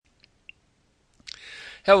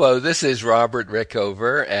Hello, this is Robert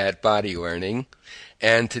Rickover at Body Learning,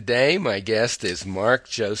 and today my guest is Mark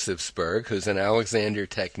Josephsberg, who's an Alexander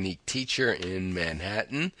Technique teacher in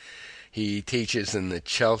Manhattan. He teaches in the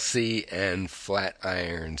Chelsea and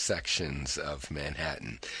Flatiron sections of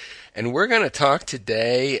Manhattan. And we're going to talk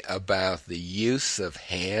today about the use of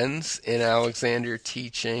hands in Alexander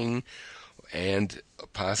teaching, and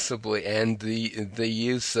the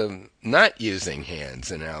use of not using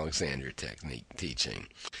hands in Alexander Technique teaching.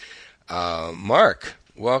 Mark,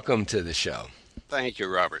 welcome to the show. Thank you,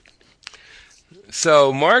 Robert.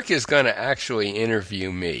 So Mark is going to actually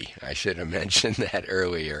interview me. I should have mentioned that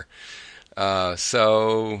earlier. I'm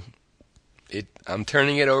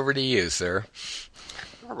turning it over to you, sir.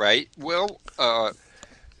 All right. Well,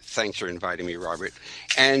 thanks for inviting me, Robert.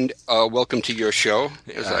 And welcome to your show,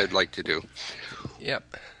 as I'd like to do.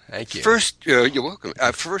 Yep. Thank you. First, you're welcome.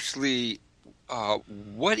 Firstly,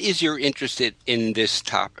 what is your interest in this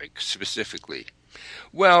topic specifically?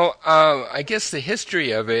 Well, I guess the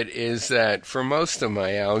history of it is that for most of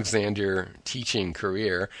my Alexander teaching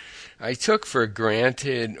career, I took for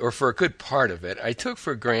granted, or for a good part of it, I took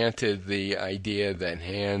for granted the idea that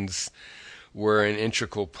hands were an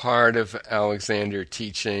integral part of Alexander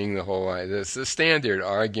teaching. The standard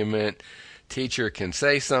argument: teacher can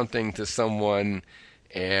say something to someone,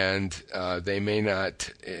 and they may not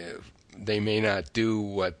do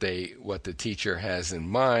what the teacher has in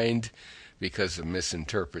mind because of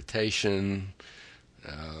misinterpretation,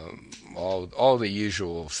 all the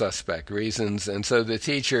usual suspect reasons. And so the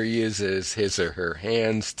teacher uses his or her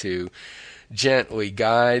hands to gently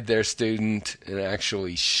guide their student and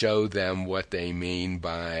actually show them what they mean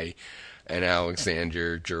by an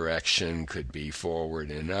Alexander direction. Could be forward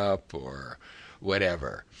and up or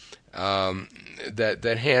whatever.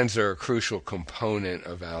 That hands are a crucial component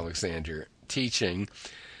of Alexander teaching.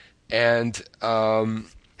 And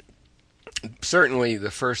certainly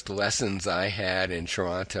the first lessons I had in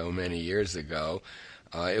Toronto many years ago,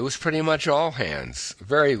 it was pretty much all hands,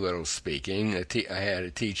 very little speaking. I had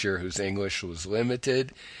a teacher whose English was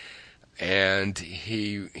limited, and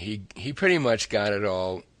he pretty much got it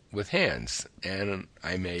all with hands. And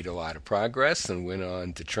I made a lot of progress and went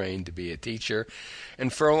on to train to be a teacher.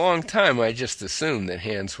 And for a long time, I just assumed that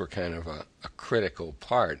hands were kind of a critical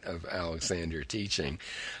part of Alexander teaching.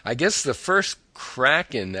 I guess the first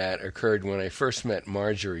crack in that occurred when I first met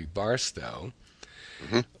Marjorie Barstow,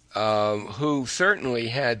 who certainly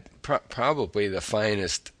had probably the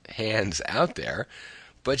finest hands out there,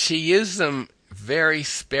 but she used them very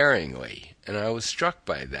sparingly, and I was struck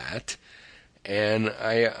by that. And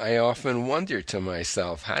I often wonder to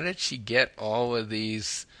myself, how did she get all of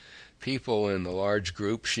these people in the large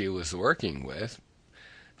group she was working with?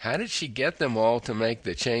 How did she get them all to make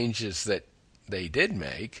the changes that they did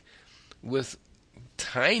make with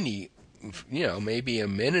tiny, maybe a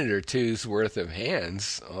minute or two's worth of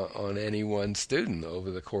hands on any one student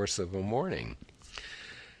over the course of a morning?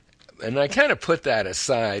 And I kind of put that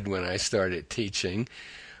aside when I started teaching,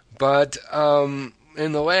 but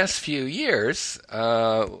in the last few years,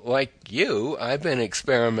 like you, I've been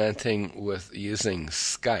experimenting with using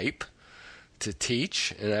Skype to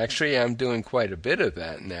teach, and actually I'm doing quite a bit of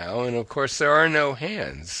that now. And of course, there are no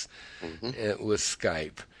hands with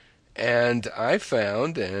Skype. And I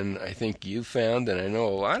found, and I think you found, and I know a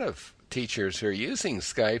lot of teachers who are using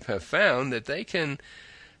Skype have found that they can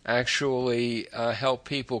actually help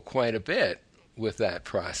people quite a bit with that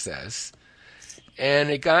process. And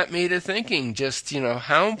it got me to thinking just,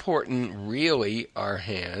 how important really are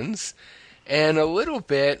hands, and a little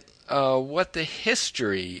bit what the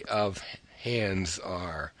history of hands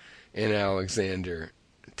are in Alexander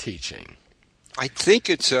teaching. I think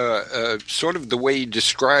it's sort of the way you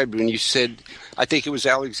described when you said, I think it was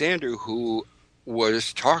Alexander who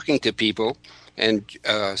was talking to people and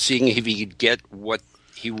seeing if he could get what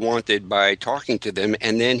he wanted by talking to them,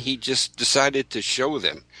 and then he just decided to show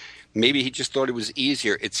them. Maybe he just thought it was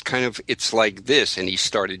easier. It's like this, and he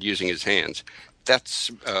started using his hands. That's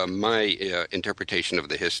my interpretation of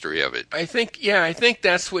the history of it. I think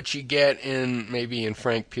that's what you get in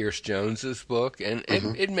Frank Pierce Jones's book, and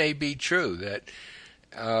it may be true that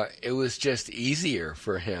it was just easier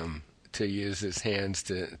for him to use his hands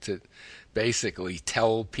to basically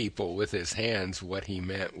tell people with his hands what he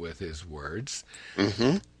meant with his words.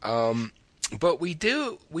 But we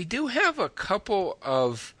do have a couple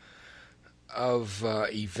of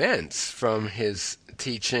events from his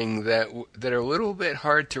teaching that are a little bit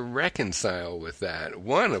hard to reconcile with that.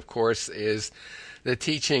 One, of course, is the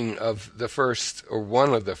teaching of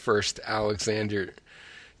one of the first Alexander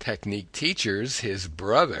Technique teachers, his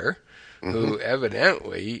brother, who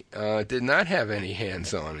evidently did not have any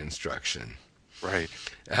hands-on instruction. Right.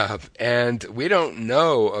 And we don't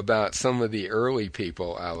know about some of the early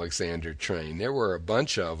people Alexander trained. There were a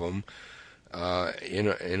bunch of them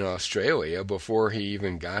in Australia before he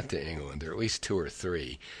even got to England. There are at least 2 or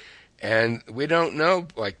 3. And we don't know,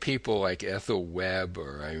 like people like Ethel Webb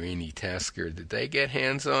or Irene Tasker, did they get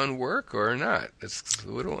hands-on work or not? It's a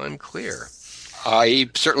little unclear. I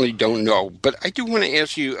certainly don't know, but I do want to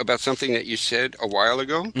ask you about something that you said a while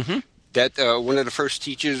ago. Mm-hmm. That one of the first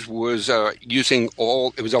teachers was using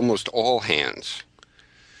it was almost all hands,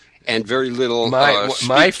 and very little my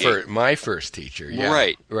first teacher, yeah.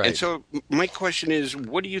 Right. Right. And so my question is,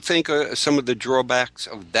 what do you think some of the drawbacks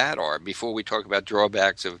of that are before we talk about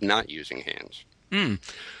drawbacks of not using hands?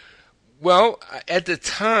 Well, at the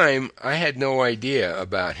time, I had no idea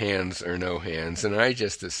about hands or no hands, and I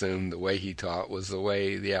just assumed the way he taught was the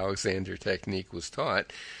way the Alexander technique was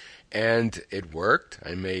taught. And it worked.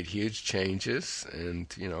 I made huge changes and,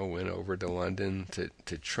 went over to London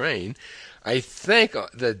to train. I think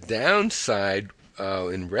the downside,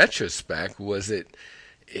 in retrospect, was it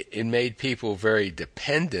made people very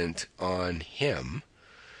dependent on him.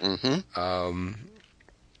 Mm-hmm.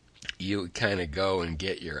 You would kind of go and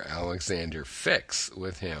get your Alexander fix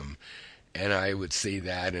with him. And I would see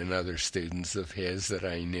that in other students of his that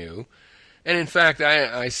I knew. And in fact,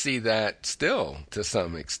 I see that still to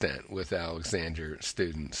some extent with Alexander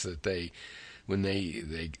students, that when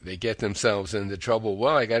they get themselves into trouble,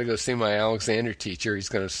 well, I got to go see my Alexander teacher. He's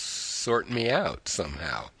going to sort me out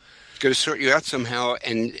somehow. He's going to sort you out somehow,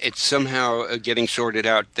 and it's somehow getting sorted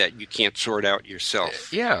out that you can't sort out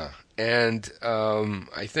yourself. Yeah, and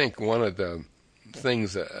I think one of the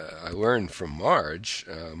things I learned from Marge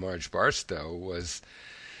Barstow, was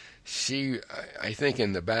I think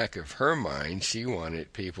in the back of her mind, she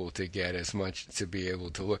wanted people to get to be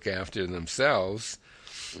able to look after themselves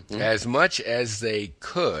as much as they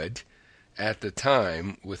could at the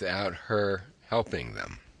time without her helping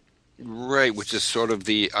them. Right, which is sort of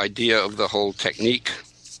the idea of the whole technique,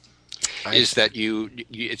 is that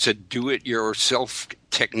it's a do-it-yourself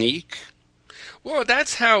technique. Well,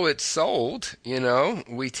 that's how it's sold,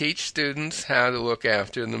 We teach students how to look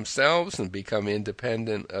after themselves and become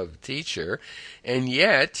independent of the teacher, and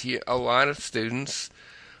yet a lot of students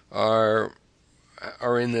are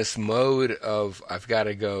in this mode of, I've got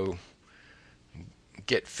to go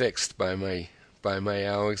get fixed by my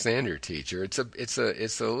Alexander teacher. It's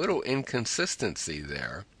a little inconsistency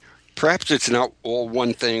there. Perhaps it's not all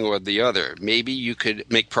one thing or the other. Maybe you could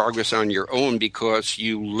make progress on your own because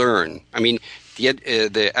you learn. I mean,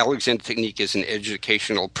 the Alexander technique is an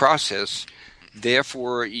educational process.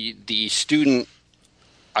 Therefore, the student,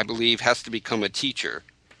 I believe, has to become a teacher,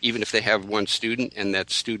 even if they have one student, and that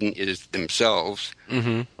student is themselves.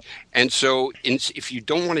 Mm-hmm. And so if you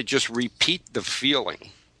don't want to just repeat the feeling,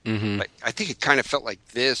 like, I think it kind of felt like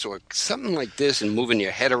this or something like this, and moving your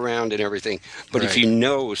head around and everything. But if you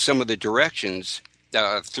know some of the directions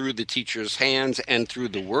through the teacher's hands and through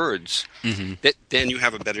the words, then you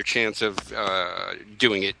have a better chance of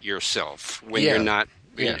doing it yourself when you're not,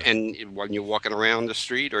 and when you're walking around the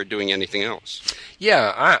street or doing anything else.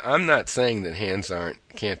 Yeah, I'm not saying that hands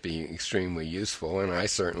can't be extremely useful, and I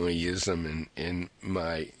certainly use them in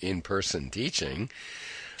my in-person teaching.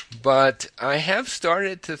 But I have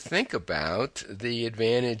started to think about the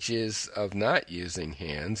advantages of not using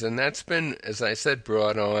hands, and that's been, as I said,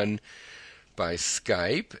 brought on by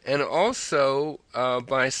Skype, and also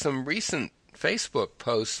by some recent Facebook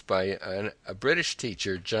posts by a British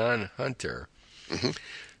teacher, John Hunter. Mm-hmm.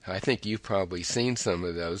 I think you've probably seen some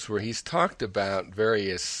of those, where he's talked about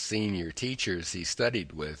various senior teachers he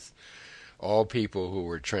studied with, all people who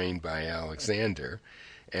were trained by Alexander.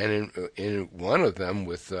 And in one of them,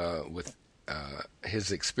 with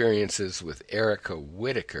his experiences with Erica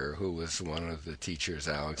Whitaker, who was one of the teachers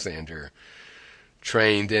Alexander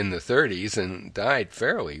trained in the 30s and died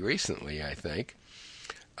fairly recently, I think.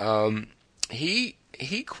 He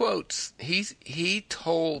quotes, he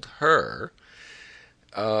told her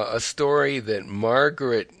a story that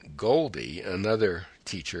Margaret Goldie, another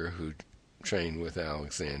teacher who trained with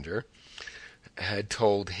Alexander, had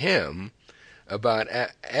told him about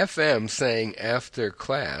FM saying after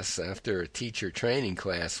a teacher training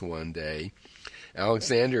class one day,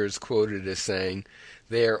 Alexander is quoted as saying,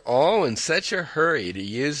 "They are all in such a hurry to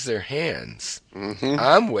use their hands. Mm-hmm.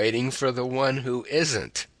 I'm waiting for the one who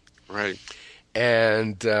isn't." Right.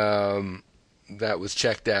 And that was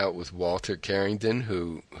checked out with Walter Carrington,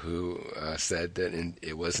 who said that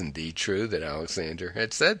it was indeed true that Alexander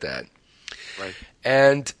had said that. Right.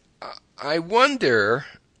 And I wonder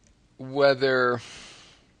whether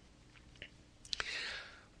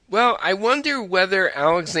Well, I wonder whether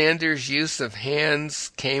Alexander's use of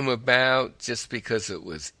hands came about just because it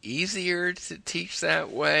was easier to teach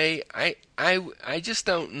that way. I just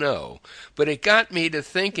don't know. But it got me to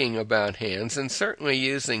thinking about hands and certainly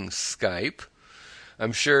using Skype.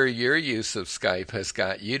 I'm sure your use of Skype has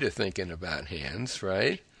got you to thinking about hands,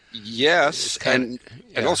 right? Yes, and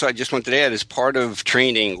also I just wanted to add, as part of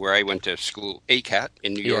training where I went to school, ACAT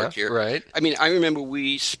in New York here. Right. I mean, I remember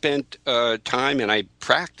we spent time and I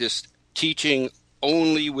practiced teaching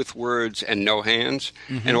only with words and no hands,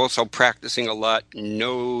 and also practicing a lot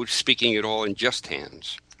no speaking at all and just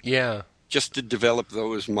hands. Yeah. Just to develop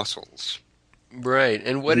those muscles. Right.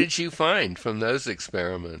 And what did you find from those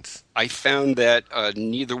experiments? I found that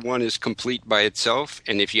neither one is complete by itself,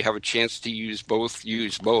 and if you have a chance to use both,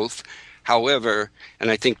 use both. However, and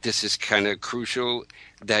I think this is kind of crucial,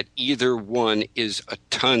 that either one is a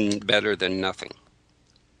ton better than nothing.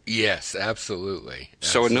 Yes, absolutely.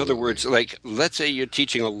 So in other words, like, let's say you're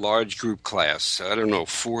teaching a large group class, I don't know,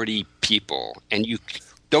 40 people, and you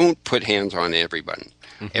don't put hands on everyone.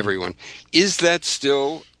 Is that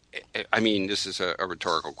still... I mean, this is a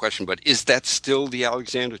rhetorical question, but is that still the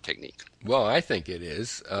Alexander technique? Well, I think it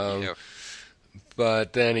is. Yeah.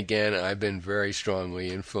 But then again, I've been very strongly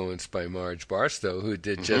influenced by Marge Barstow, who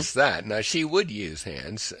did just that. Now, she would use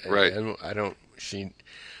hands. Right. And I don't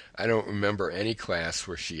remember any class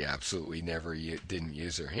where she absolutely never didn't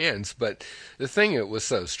use her hands. But the thing that was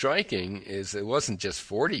so striking is it wasn't just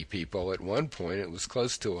 40 people. At one point, it was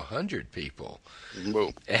close to 100 people.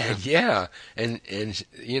 Whoa. And and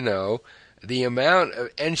you know, the amount of,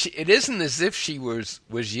 and it isn't as if she was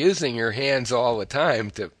using her hands all the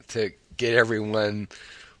time to get everyone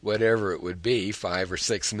whatever it would be, 5 or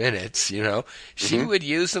 6 minutes. You know, she would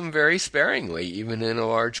use them very sparingly, even in a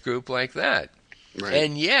large group like that. Right.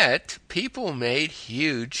 And yet, people made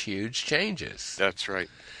huge, huge changes. That's right.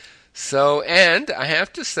 So, and I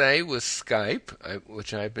have to say, with Skype,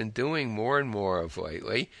 which I've been doing more and more of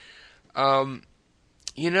lately,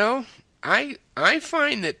 you know, I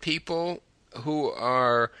find that people who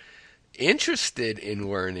are interested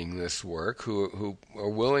in learning this work, who are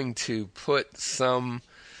willing to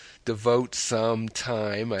devote some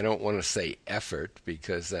time, I don't want to say effort,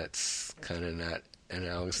 because that's kind of not an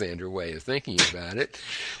Alexander way of thinking about it,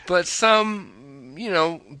 but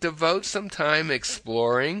devote some time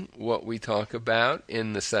exploring what we talk about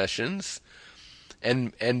in the sessions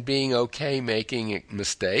and being okay making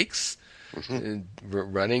mistakes,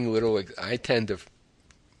 running little, I tend to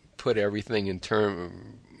put everything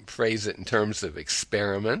phrase it in terms of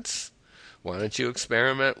experiments. Why don't you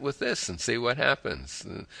experiment with this and see what happens,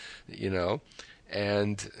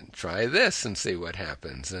 and try this and see what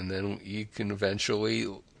happens. And then you can eventually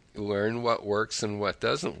learn what works and what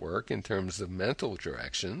doesn't work in terms of mental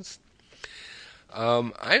directions.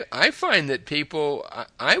 I find that people,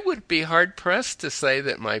 I would be hard-pressed to say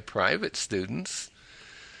that my private students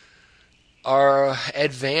are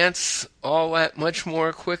advance all that much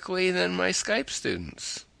more quickly than my Skype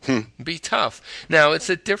students. Be tough. Now, it's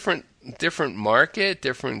a different market,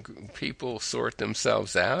 different people sort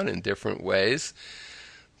themselves out in different ways,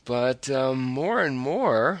 but more and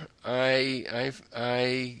more,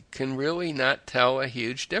 I can really not tell a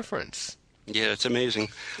huge difference. Yeah, it's amazing.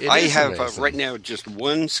 It I is have amazing. right now just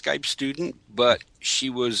one Skype student, but she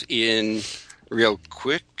was in, real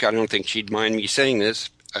quick, I don't think she'd mind me saying this,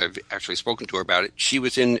 I've actually spoken to her about it, she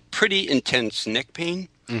was in pretty intense neck pain.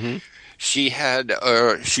 She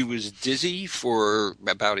was dizzy for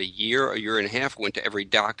about a year and a half, went to every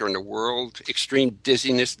doctor in the world, extreme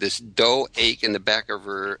dizziness, this dull ache in the back of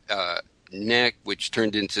her neck, which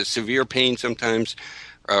turned into severe pain sometimes,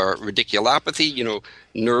 radiculopathy,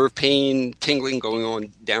 nerve pain, tingling going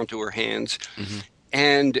on down to her hands.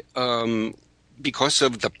 And because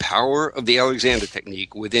of the power of the Alexander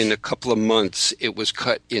technique, within a couple of months, it was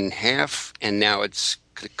cut in half, and now it's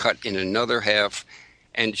cut in another half.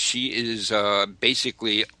 And she is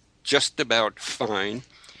basically just about fine.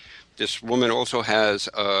 This woman also has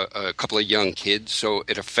a couple of young kids, so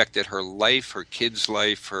it affected her life, her kids'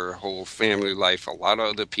 life, her whole family life, a lot of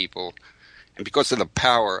other people. And because of the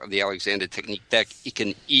power of the Alexander technique, that it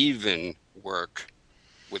can even work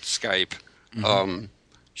with Skype.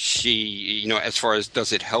 She, as far as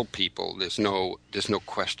does it help people, there's no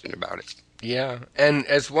question about it. Yeah, and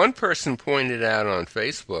as one person pointed out on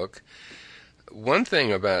Facebook, one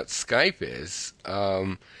thing about Skype is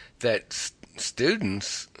that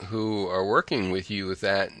students who are working with you with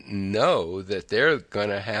that know that they're going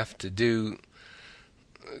to have to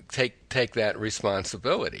take that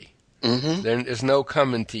responsibility. There's no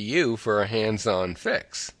coming to you for a hands-on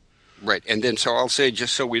fix. Right, and then so I'll say,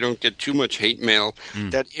 just so we don't get too much hate mail,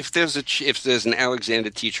 that if there's an Alexander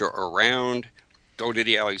teacher around, go to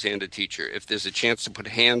the Alexander teacher. If there's a chance to put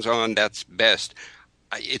hands on, that's best.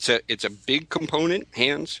 It's a big component,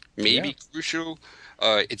 hands, maybe Yeah. crucial.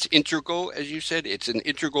 It's integral, as you said. It's an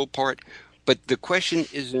integral part. But the question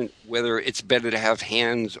isn't whether it's better to have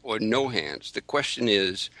hands or no hands. The question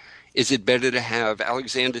is it better to have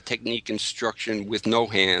Alexander technique instruction with no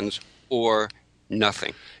hands or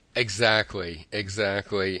nothing? Exactly,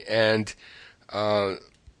 exactly. And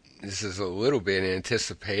this is a little bit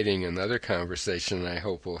anticipating another conversation I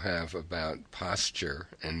hope we'll have about posture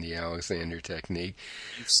and the Alexander technique.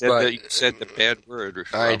 You said the bad word,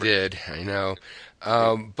 Robert. I did, I know.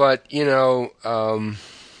 But, you know,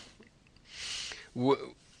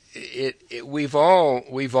 we've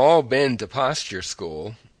all been to posture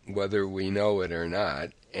school, whether we know it or not,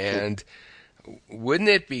 and wouldn't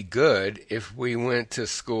it be good if we went to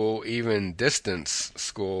school, even distance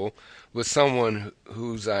school, with someone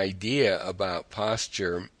whose idea about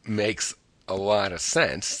posture makes a lot of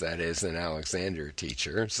sense, that is, an Alexander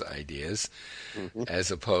teacher's ideas,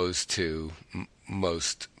 as opposed to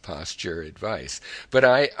most posture advice. But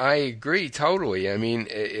I agree totally. I mean,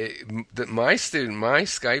 my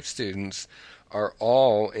Skype students are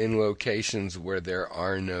all in locations where there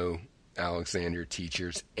are no Alexander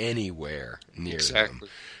teachers anywhere near them. Exactly.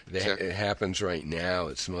 It happens right now.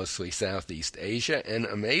 It's mostly Southeast Asia and,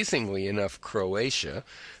 amazingly enough, Croatia.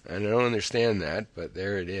 And I don't understand that, but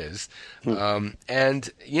there it is. And,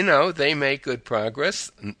 you know, they make good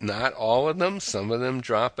progress. Not all of them. Some of them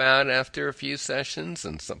drop out after a few sessions,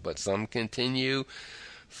 but some continue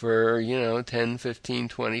for, 10, 15,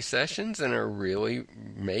 20 sessions and are really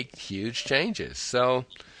make huge changes. So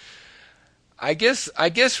I guess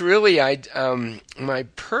really my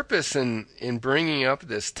purpose in bringing up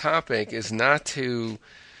this topic is not to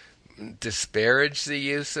disparage the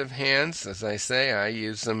use of hands. As I say, I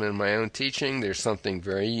use them in my own teaching. There's something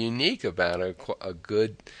very unique about a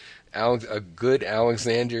good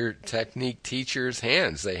Alexander technique teacher's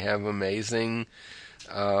hands. They have amazing.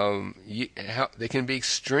 They can be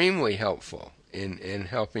extremely helpful in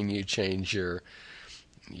helping you change your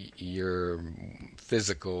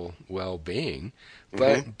physical well-being,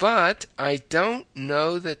 but I don't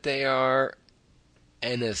know that they are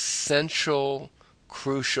an essential,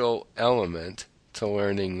 crucial element to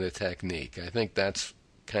learning the technique. I think that's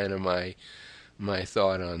kind of my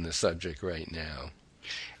thought on the subject right now.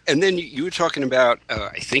 And then you were talking about,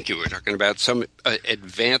 I think you were talking about some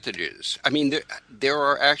advantages. I mean, there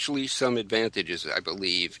are actually some advantages, I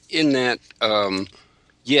believe, in that,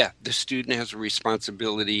 the student has a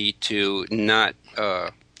responsibility to not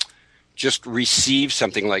just receive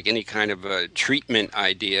something like any kind of a treatment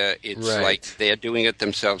idea. It's Right. like they're doing it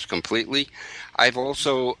themselves completely. I've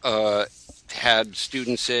also had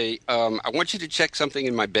students say, I want you to check something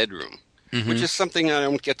in my bedroom. Which is something I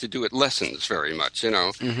don't get to do at lessons very much,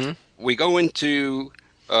 We go into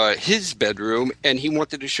his bedroom, and he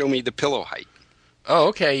wanted to show me the pillow height. Oh,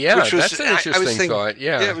 okay, yeah, Which was, that's an interesting thought.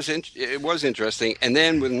 Yeah, it was interesting. And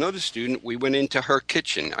then with another student, we went into her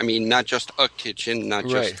kitchen. I mean, not just a kitchen, not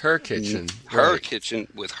just her kitchen, her right. kitchen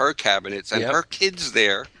with her cabinets and Yep. her kids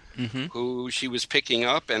there, who she was picking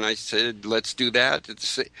up. And I said, "Let's do that."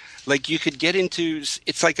 It's like you could get into.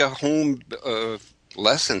 It's like a home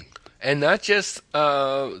lesson. And not just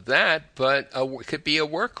that, but it could be a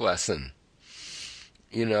work lesson.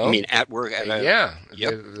 I mean, at work? Yeah.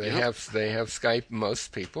 Yep. They have Skype.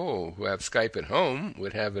 Most people who have Skype at home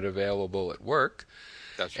would have it available at work.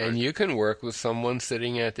 That's right. And you can work with someone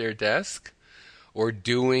sitting at their desk or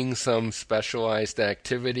doing some specialized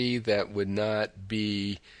activity that would not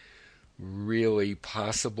be really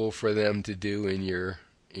possible for them to do in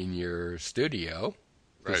your studio.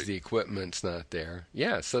 Because the equipment's not there.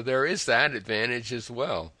 Yeah, so there is that advantage as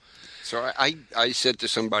well. So I said to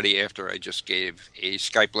somebody after I just gave a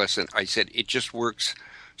Skype lesson, I said, it just works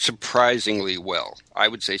surprisingly well. I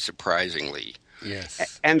would say surprisingly.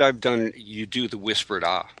 Yes. And you do the whispered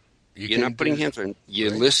ah. You're not putting hands on.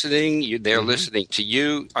 You're right. listening. They're listening to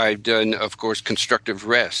you. I've done, of course, constructive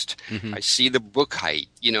rest. I see the book height.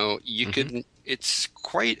 You can. It's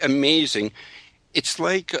quite amazing. It's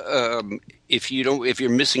like if you're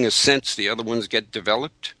missing a sense, the other ones get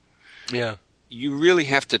developed. Yeah. You really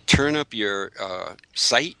have to turn up your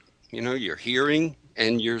sight, your hearing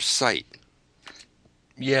and your sight.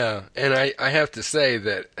 Yeah, and I have to say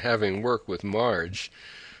that having worked with Marge,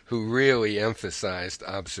 who really emphasized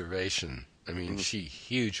observation, I mean, she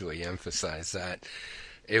hugely emphasized that.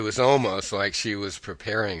 It was almost like she was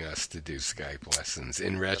preparing us to do Skype lessons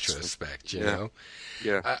in retrospect, you know?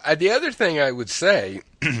 Yeah. The other thing I would say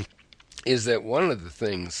is that one of the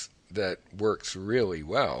things that works really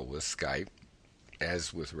well with Skype,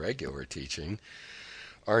 as with regular teaching,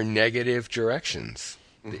 are negative directions.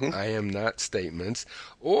 The Hmm. I am not statements,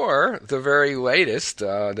 or the very latest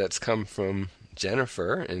that's come from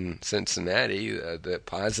Jennifer in Cincinnati, the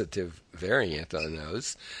positive variant on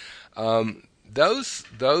those.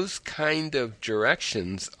 Those kind of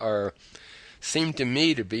directions are seem to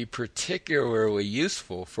me to be particularly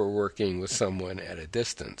useful for working with someone at a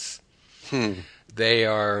distance. Hmm. They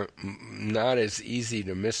are not as easy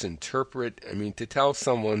to misinterpret. I mean, to tell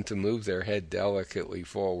someone to move their head delicately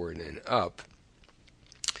forward and up,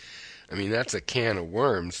 I mean, that's a can of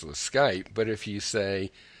worms with Skype. But if you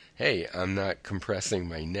say, hey, I'm not compressing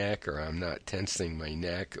my neck, or I'm not tensing my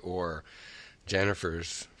neck, or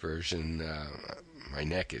Jennifer's version, my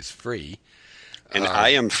neck is free, And I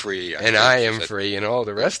am free. and I am free, and all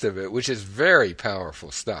the rest of it, which is very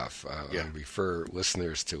powerful stuff. Yeah. I refer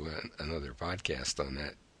listeners to another podcast on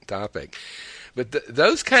that topic. But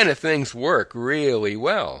those kind of things work really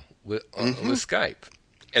well with Skype.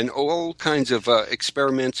 And all kinds of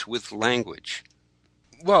experiments with language.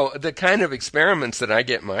 Well, the kind of experiments that I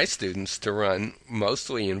get my students to run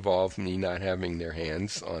mostly involve me not having their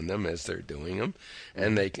hands on them as they're doing them,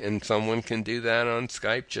 and someone can do that on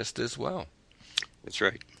Skype just as well. That's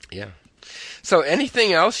right. Yeah. So,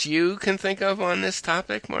 anything else you can think of on this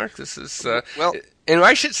topic, Mark? This is Well, and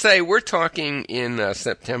I should say we're talking in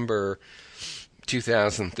September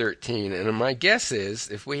 2013, and my guess is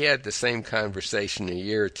if we had the same conversation a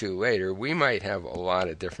year or two later, we might have a lot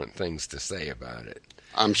of different things to say about it.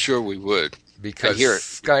 I'm sure we would. Because I hear it.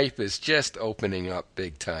 Skype is just opening up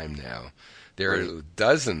big time now. There are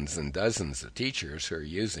dozens and dozens of teachers who are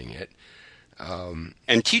using it.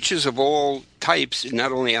 And teachers of all types,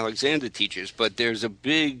 not only Alexander teachers, but there's a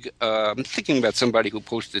big, I'm thinking about somebody who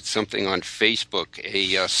posted something on Facebook,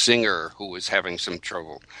 a singer who was having some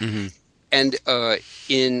trouble. Mm-hmm.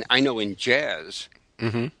 And I know in jazz,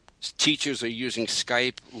 Mm-hmm. teachers are using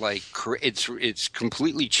Skype like it's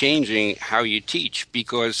completely changing how you teach,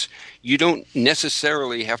 because you don't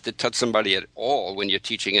necessarily have to touch somebody at all when you're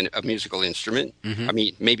teaching a musical instrument. Mm-hmm. I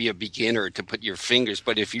mean, maybe a beginner to put your fingers,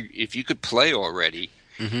 but if you could play already,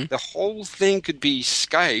 Mm-hmm. the whole thing could be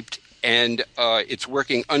Skyped, and it's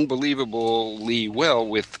working unbelievably well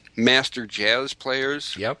with master jazz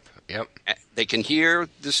players. Yep. Yep. They can hear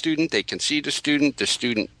the student, they can see the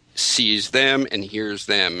student sees them and hears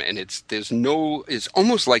them, and it's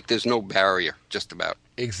almost like there's no barrier, just about.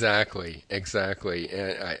 Exactly.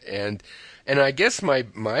 And I guess my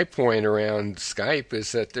point around Skype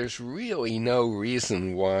is that there's really no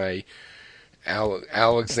reason why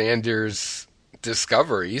Alexander's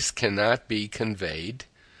discoveries cannot be conveyed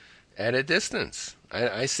at a distance.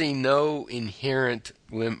 I see no inherent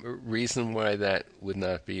reason why that would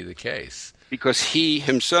not be the case. Because he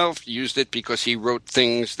himself used it, because he wrote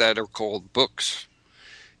things that are called books.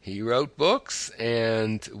 He wrote books,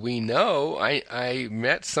 and we know, I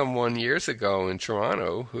met someone years ago in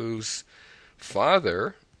Toronto whose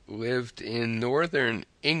father lived in northern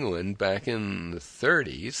England back in the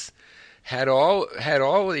 30s, had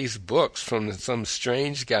all these books from some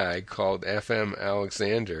strange guy called F.M.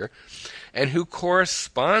 Alexander, and who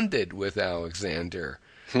corresponded with Alexander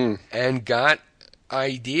and got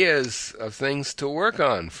ideas of things to work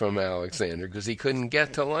on from Alexander because he couldn't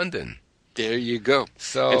get to London. There you go.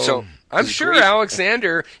 So I'm sure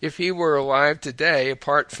Alexander, if he were alive today,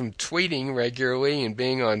 apart from tweeting regularly and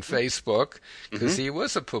being on Facebook, because he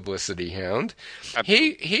was a publicity hound,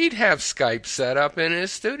 he'd have Skype set up in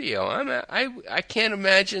his studio. I can't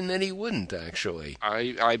imagine that he wouldn't, actually.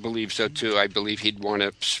 I believe so too. I believe he'd want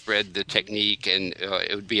to spread the technique, and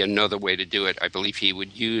it would be another way to do it. I believe he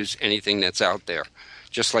would use anything that's out there,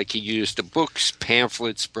 just like he used the books,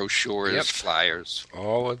 pamphlets, brochures, flyers.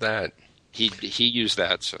 All of that. He used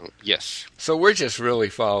that, so yes. So we're just really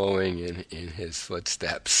following in his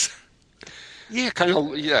footsteps. Yeah, kind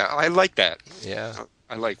of. Yeah, I like that. Yeah,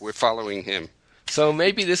 we're following him. So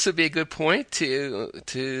maybe this would be a good point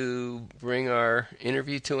to bring our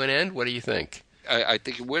interview to an end. What do you think? I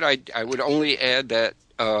think it would. I would only add that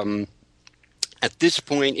at this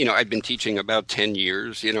point, I've been teaching about 10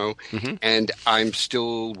 years, and I'm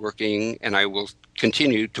still working, and I will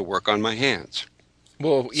continue to work on my hands.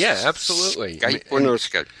 Well, yeah, absolutely. Skype or no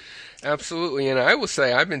Skype. Absolutely. And I will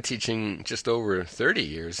say I've been teaching just over 30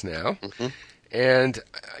 years now. Mm-hmm. And,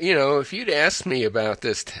 if you'd asked me about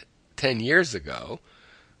this 10 years ago,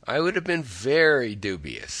 I would have been very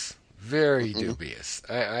dubious. Very dubious.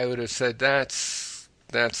 I would have said that's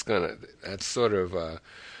sort of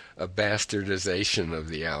a bastardization of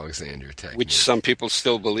the Alexander which technique. some people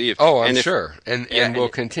still believe. Oh, I'm And if, sure, yeah, and will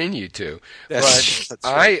continue to. that's, But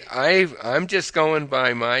that's right. I'm just going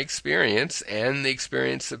by my experience and the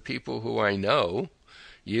experience of people who I know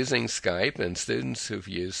using Skype and students who've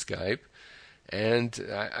used Skype, and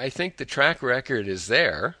I think the track record is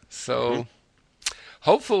there. Hmm. So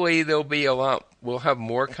hopefully there'll be a lot. We'll have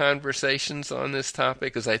more conversations on this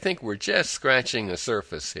topic because I think we're just scratching the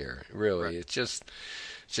surface here. Right. Really, it's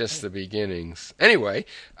just the beginnings. Anyway,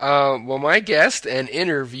 well, my guest and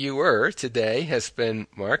interviewer today has been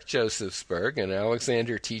Mark Josephsberg, an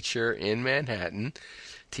Alexander teacher in Manhattan,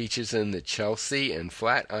 teaches in the Chelsea and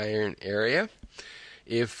Flatiron area.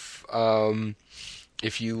 If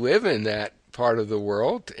if you live in that part of the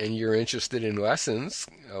world and you're interested in lessons,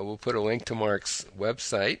 we'll put a link to Mark's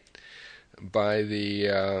website by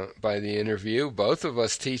the interview. Both of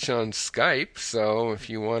us teach on Skype, so if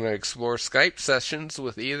you want to explore Skype sessions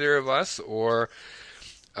with either of us or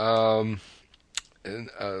um,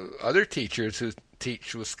 other teachers who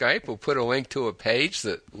teach with Skype, we'll put a link to a page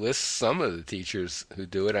that lists some of the teachers who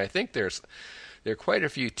do it. I think there are quite a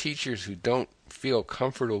few teachers who don't feel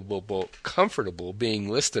comfortable being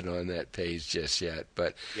listed on that page just yet,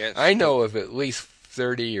 but Yes. I know of at least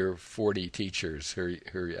 30 or 40 teachers who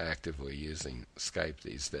are actively using Skype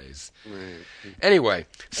these days. Right. Anyway,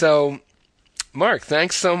 so Mark,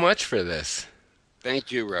 thanks so much for this.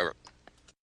 Thank you, Robert.